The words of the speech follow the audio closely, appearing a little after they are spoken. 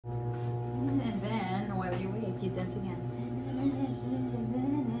You dance again.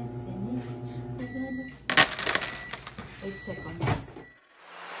 8 seconds.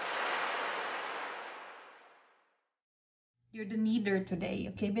 You're the kneader today,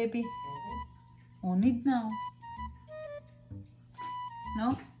 okay, baby? Oh, knead now.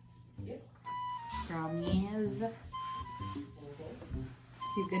 No? Yeah. Promise.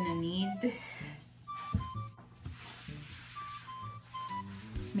 You're gonna knead.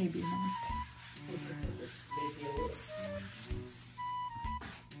 Maybe not.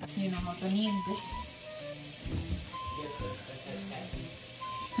 You know how to knead.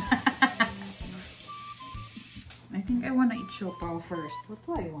 I think I wanna eat siopaw first. What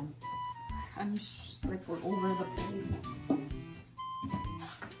do I want? I'm just like we're over the place.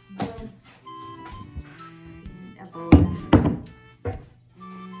 A bowl.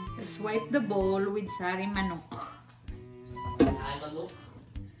 Let's wipe the bowl with sari manok. Sari manok?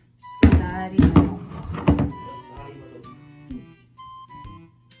 Sari manok. What's sari manok?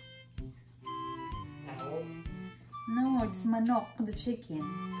 Tao? No, it's manok, the chicken.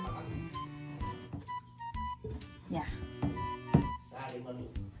 Yeah. Sari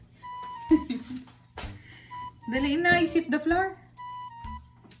manok. Dali na, isip the flour.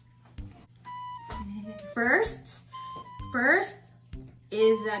 First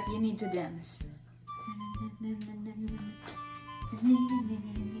is that you need to dance.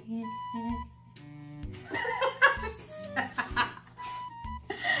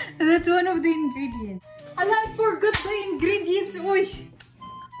 That's one of the ingredients. I forgot the ingredients. Uy.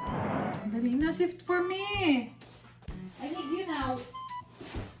 Dali na, sift for me. I need you now.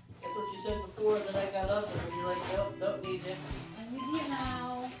 That's what you said before that I got up and you're like, nope, don't need it. I need you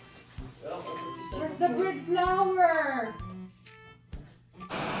now. Well, that's what you said Where's before. the bread flour?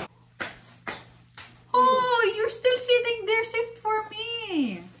 Oh, you're still sitting there. Sift for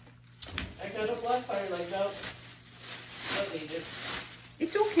me. I got up last time, you're like, nope, don't need it.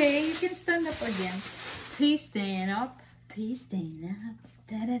 It's okay. You can stand up again. Please stand up. Please stand up.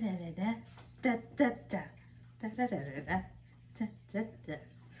 Da da da da da da da da da da da da da da da.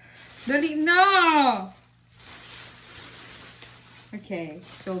 Dali na. Okay,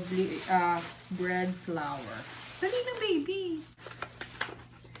 so bread flour. Dali na, baby.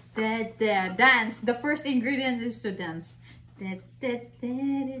 Dance. The first ingredient is to dance. Dali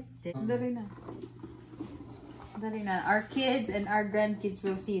na. Dali na. Our kids and our grandkids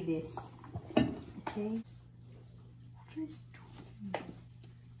will see this. Okay.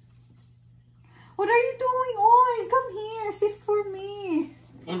 What are you doing? Oh, come here. Sift for me.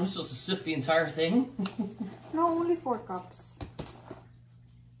 Am I supposed to sift the entire thing? No, only 4 cups.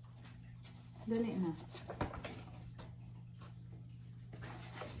 Dali na.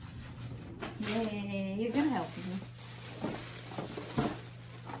 Yay, you're gonna help me.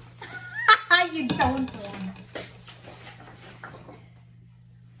 You don't want.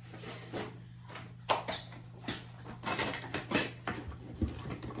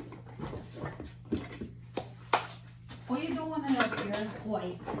 Oh, you don't want to help your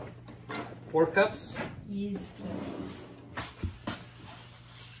wife. 4 cups? Yes.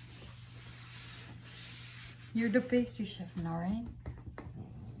 You're the pastry chef now, right?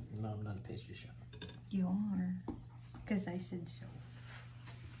 No, I'm not a pastry chef. You are. Because I said so.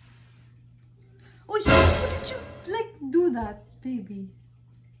 Oh, how did you, like, do that, baby?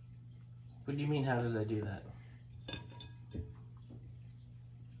 What do you mean, how did I do that?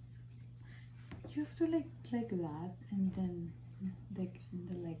 You have to, like that, and then, like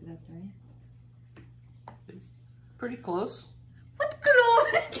that, right? It's pretty close. What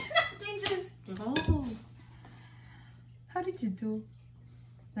close? Nothing just close. How did you do?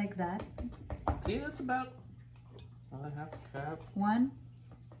 Like that? See, that's about 1.5 cup. 1.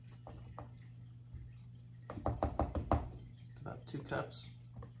 It's about 2 cups.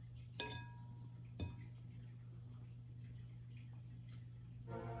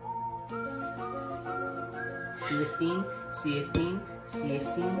 C15, C15, C15,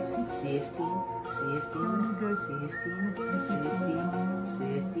 C15, C15, C15,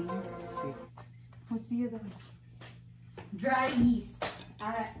 C15, What's the other one? Dry yeast.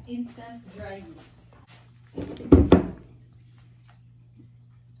 Instant dry yeast.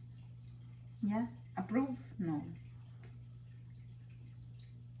 Yeah? Approve? No.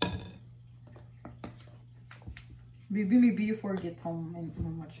 Maybe you forget how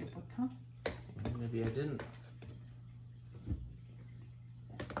much you put, huh? Maybe I didn't.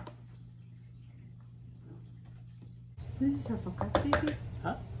 This is half a cup, baby.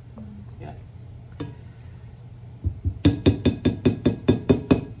 Huh? Yeah.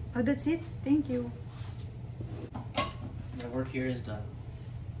 Oh, that's it? Thank you. My work here is done.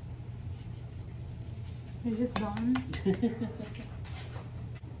 Is it done?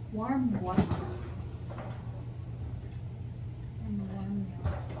 Warm water. And warm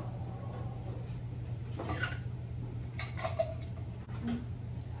milk.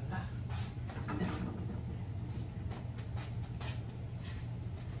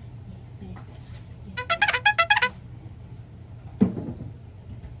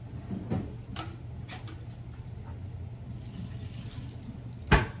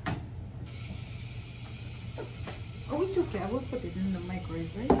 Oh, it's okay. I will put it in the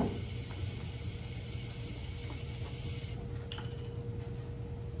microwave, right?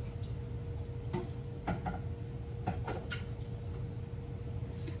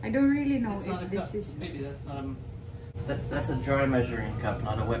 I don't really know That's not if a this cup. is... Maybe that's not a... That's a dry measuring cup,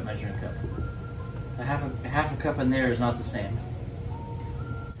 not a wet measuring cup. Half a cup in there is not the same.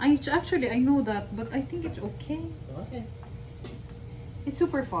 Actually, I know that, but I think it's okay. Okay. It's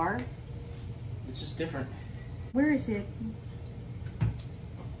super far. It's just different. Where is it?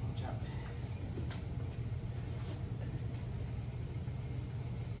 Watch out.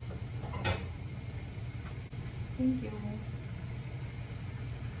 Thank you.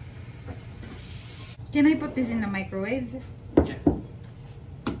 Can I put this in the microwave? Yeah.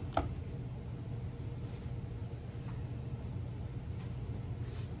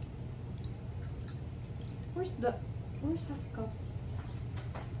 Where's half cup?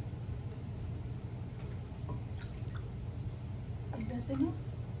 Is that enough?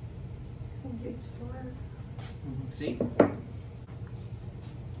 Oh, it's for... See?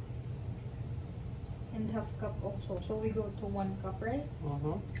 And half cup also. So we go to 1 cup, right?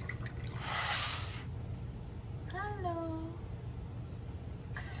 Uh-huh. Hello.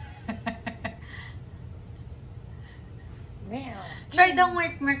 Try the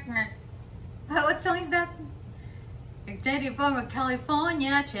work. What song is that? Ready for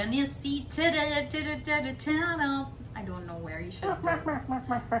California, Tennessee, I don't know where you should go.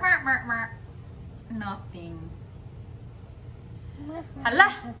 Nothing.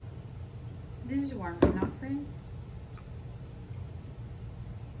 Hala! This is warm enough, right?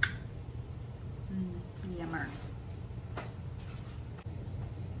 Yummers.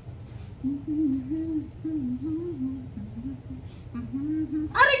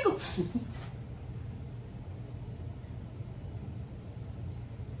 Ariku!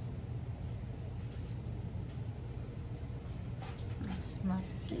 It's not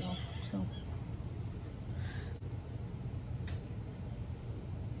enough too.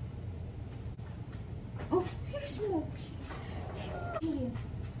 Oh, here's Smokey. Here.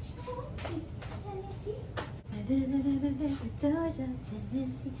 Smokey. Tennessee. Georgia,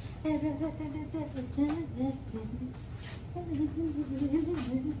 Tennessee.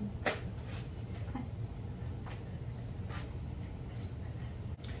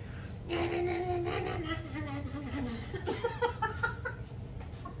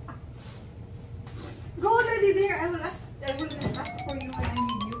 Go already there. I will ask for you when I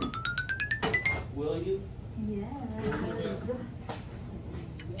need you. Will you? Yes.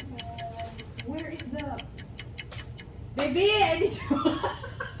 Where is the baby? I need to.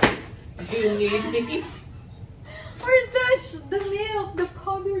 Do you need me? Where's the milk? The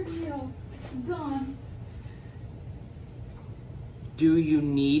powdered milk. It's gone. Do you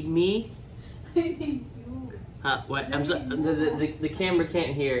need me? I need you. What? I'm so, the camera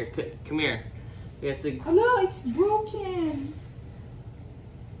can't hear. Come here. We have to. Oh no, it's broken.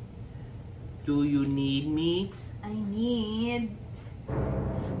 Do you need me? I need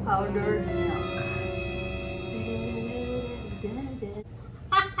powdered milk.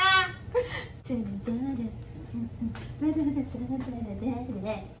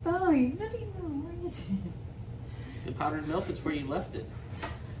 Fine, let me know. Where is it? The powdered milk, it's where you left it.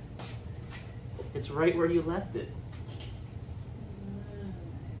 It's right where you left it.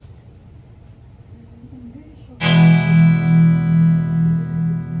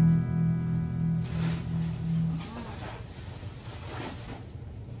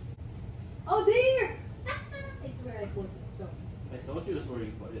 Oh, there! It's where I put it. So, I told you it's where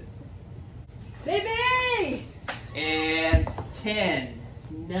you put it. baby! And 10,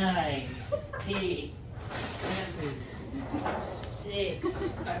 9, 8, 7, 6,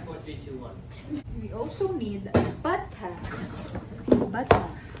 5, 4, 3, 2, 1. We also need butter. Butter.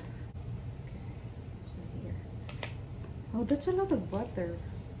 So here. Oh, that's a lot of butter.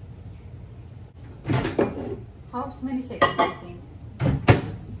 How many seconds do you think? 10.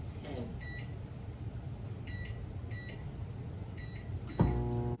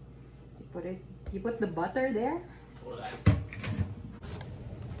 You put the butter there?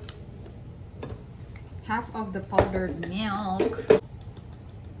 Half of the powdered milk.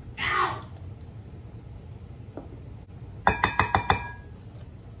 Ow!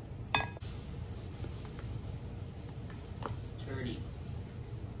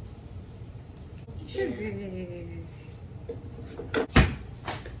 should be.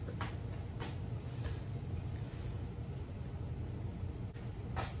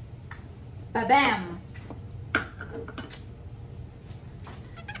 Ba-bam!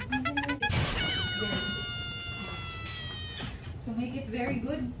 To make it very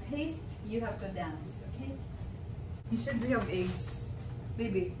good taste, you have to dance, okay? You said we have eggs.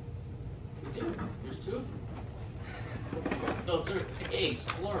 Baby. There's two. Those are eggs,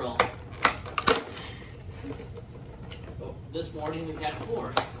 plural. Oh, this morning we had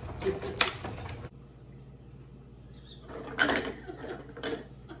 4.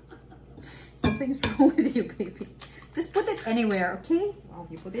 Something's wrong with you, baby. Just put it anywhere, okay? Oh,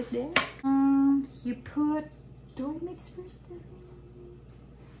 you put it there. You put. Do I mix first?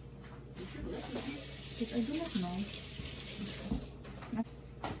 I do not know.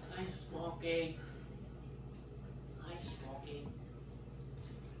 Hi, Smokey. Hi, Smokey.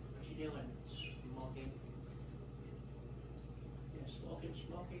 What you doing, Smokey? Yeah, smoking.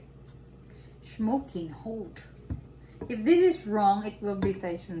 Smoking, hold. If this is wrong, it will be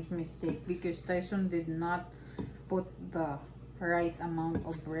Tyson's mistake because Tyson did not put the right amount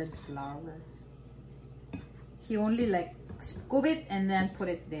of bread flour. He only like scoop it and then put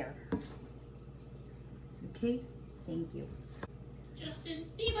it there. Okay? Thank you. Justin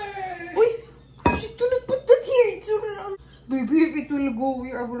Bieber! Wait! Shit, do not put that here! It's so baby, if it will go,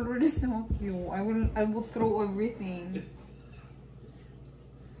 I will already smoke you. I will throw everything.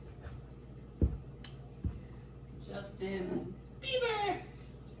 Justin Bieber!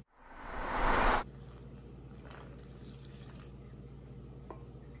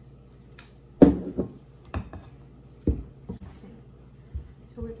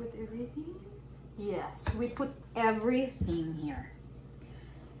 So we put everything? Yes, we put everything here.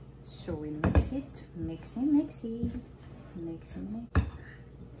 So we mix it, mix it.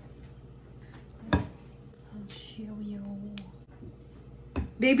 I'll show you.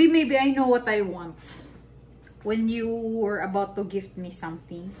 Baby, maybe I know what I want. When you were about to gift me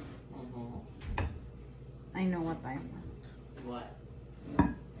something, I know what I want. What?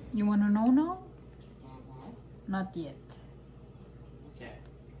 You wanna know now? Not yet. Okay.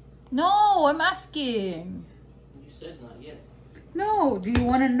 No, I'm asking. You said not yet. No, do you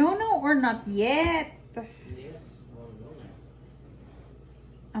wanna know now or not yet? Yes, I want to know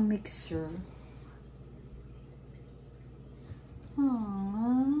now. A mixer.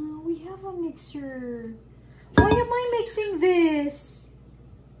 Aww, we have a mixer. Why am I mixing this?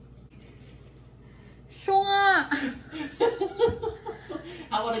 Show nga.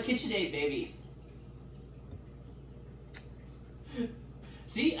 How about a KitchenAid, baby?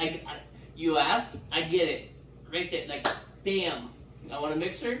 See, you ask, I get it. Right there, like, bam. I want a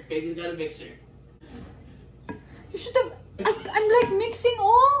mixer, baby's got a mixer. You should have, I'm like mixing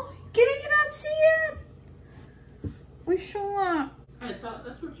all. Can you not see it? We show nga. I thought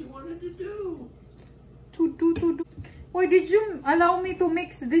that's what you wanted to do. To. Why did you allow me to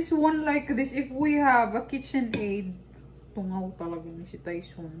mix this one like this if we have a KitchenAid? Tungaw talaga ni si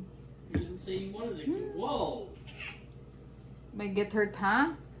Tyson. You didn't say you wanted it. Whoa! May get hurt,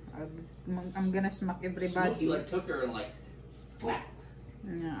 huh? I'm gonna smack everybody. Smokey like took her and like flap.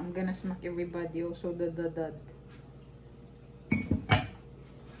 Yeah, I'm gonna smack everybody also the.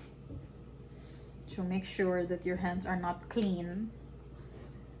 So make sure that your hands are not clean.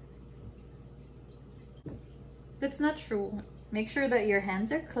 That's not true. Make sure that your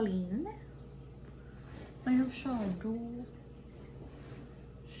hands are clean. I have shadow.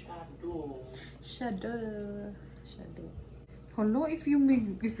 Shadow. Hello, if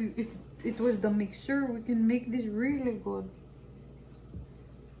it was the mixer, we can make this really good.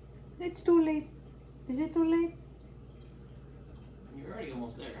 It's too late. Is it too late? You're already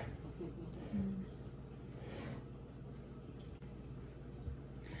almost there.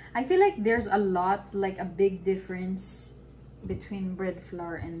 I feel like there's a big difference between bread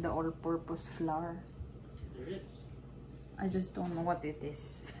flour and the all-purpose flour. There is. I just don't know what it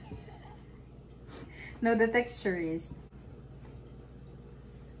is. No, the texture is.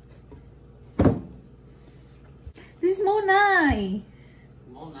 This is MONAY!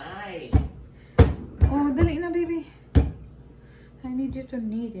 MONAY! Oh, dali na, baby. I need you to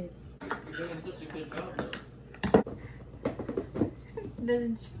knead it. You're doing such a good job, though.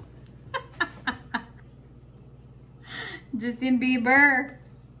 Doesn't Justin Bieber.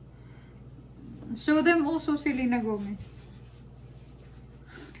 Show them also Selena Gomez.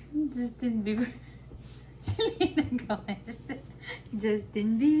 Justin Bieber. Selena Gomez.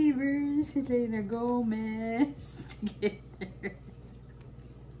 Justin Bieber. Selena Gomez. Together.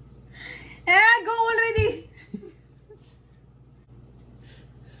 Go already.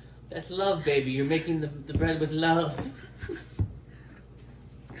 That's love, baby. You're making the bread with love.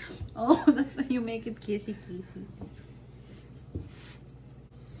 Oh, that's why you make it kissy kissy.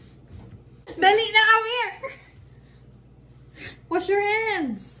 Dali na, come here! Wash your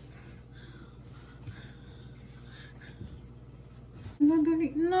hands! No,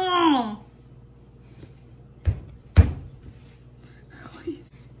 dali. No!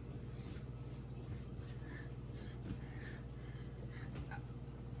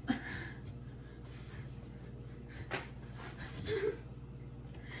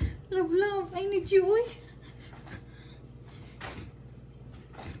 Love, I need you.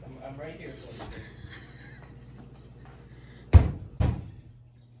 I'm right here.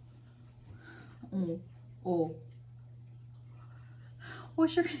 Oh.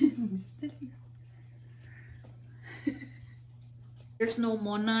 Wash your hands. There's no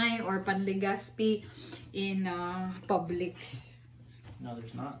MONAY or LEGASPI in Publix. No,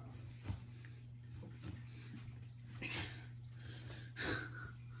 there's not.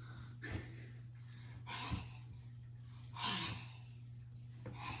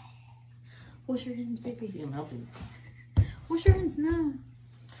 Wash your hands, baby. See, I'm helping. Wash your hands now.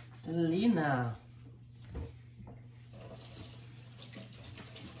 Talina.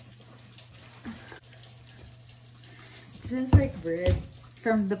 It smells like bread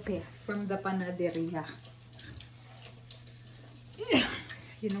from the panaderia.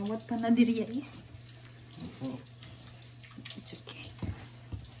 You know what panaderia is? It's okay.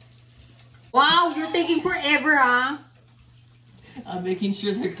 Wow, you're taking forever, huh? I'm making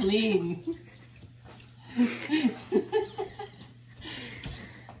sure they're clean.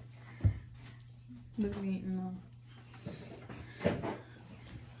 No.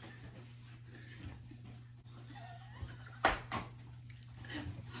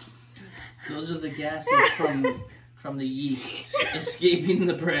 Those are the gases from the yeast escaping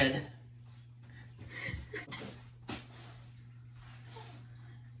the bread.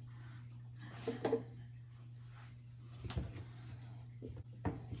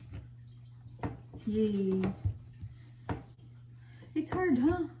 Yay. It's hard,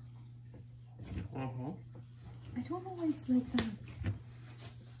 huh? I don't know why it's like that.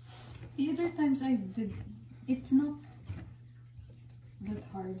 The other times I did, it's not that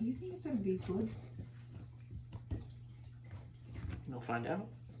hard. Do you think it'll be good? We'll find out.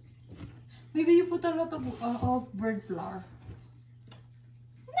 Maybe you put a lot of bread flour.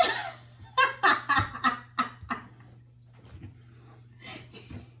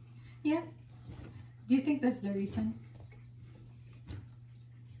 Yeah? Do you think that's the reason?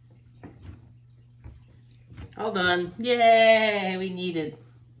 All done. Yay! We need it.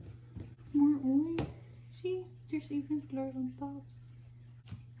 More oil. See? There's even flour on top.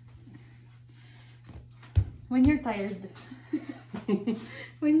 When you're tired.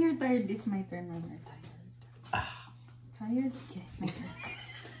 When you're tired, it's my turn when you're tired. Tired? Okay, my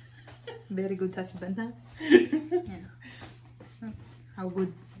turn. Very good husband, huh? Yeah. How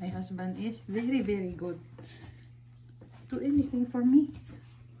good my husband is. Very, very good. Do anything for me.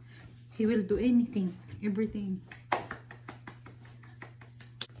 He will do anything. Everything.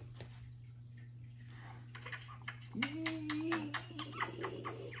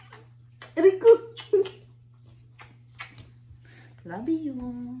 Rico! Love you.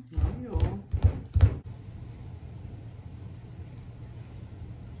 Love you.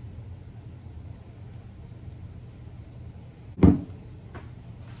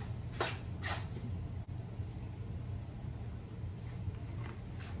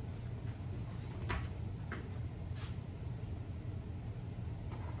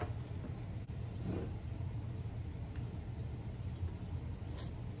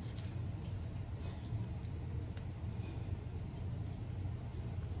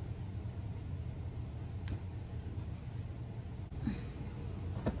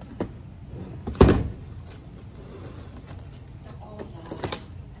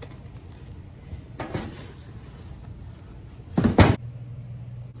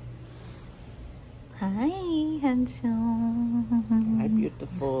 Hi, handsome. Hi,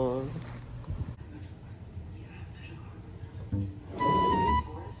 beautiful.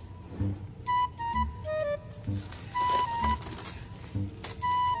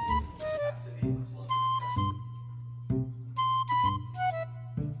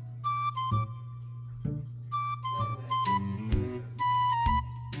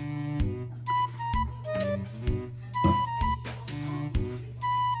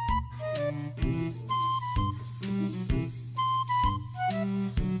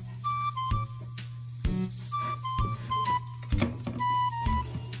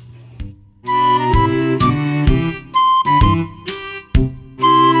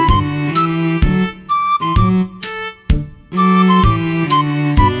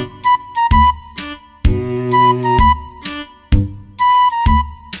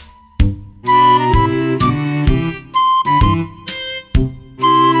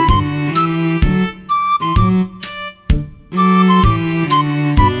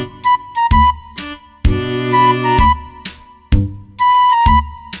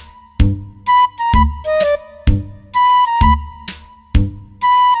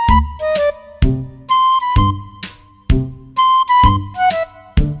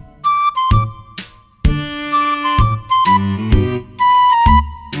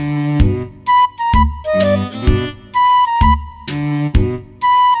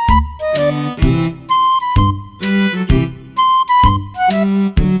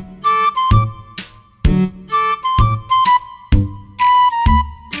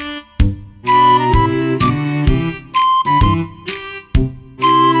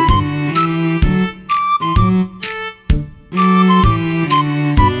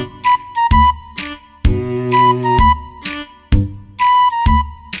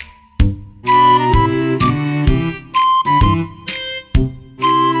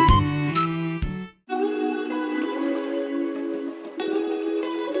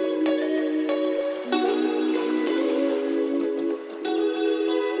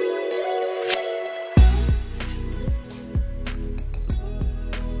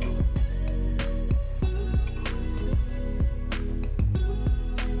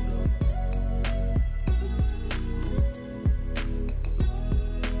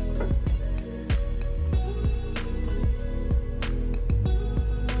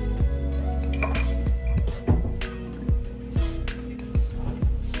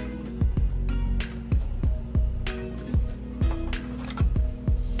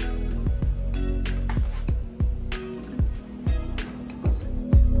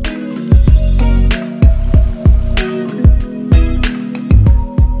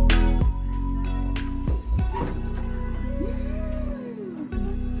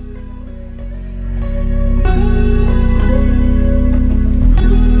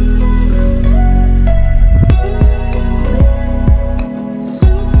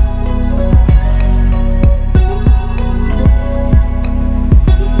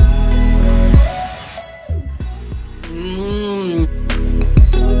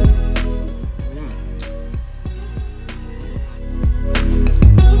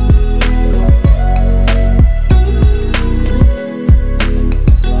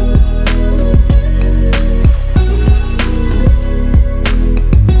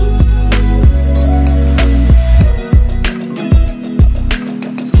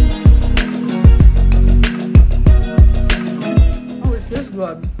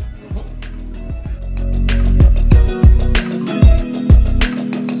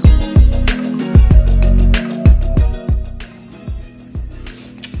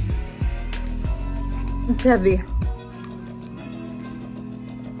 It's heavy.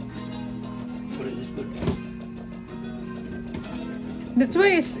 But it is good. That's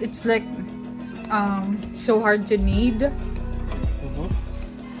why it's like so hard to knead.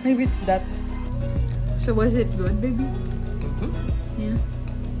 Maybe it's that. So was it good, baby? Yeah.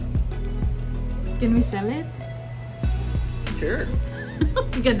 Can we sell it? Sure.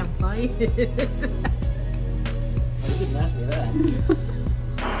 I'm gonna buy it. You didn't ask me that.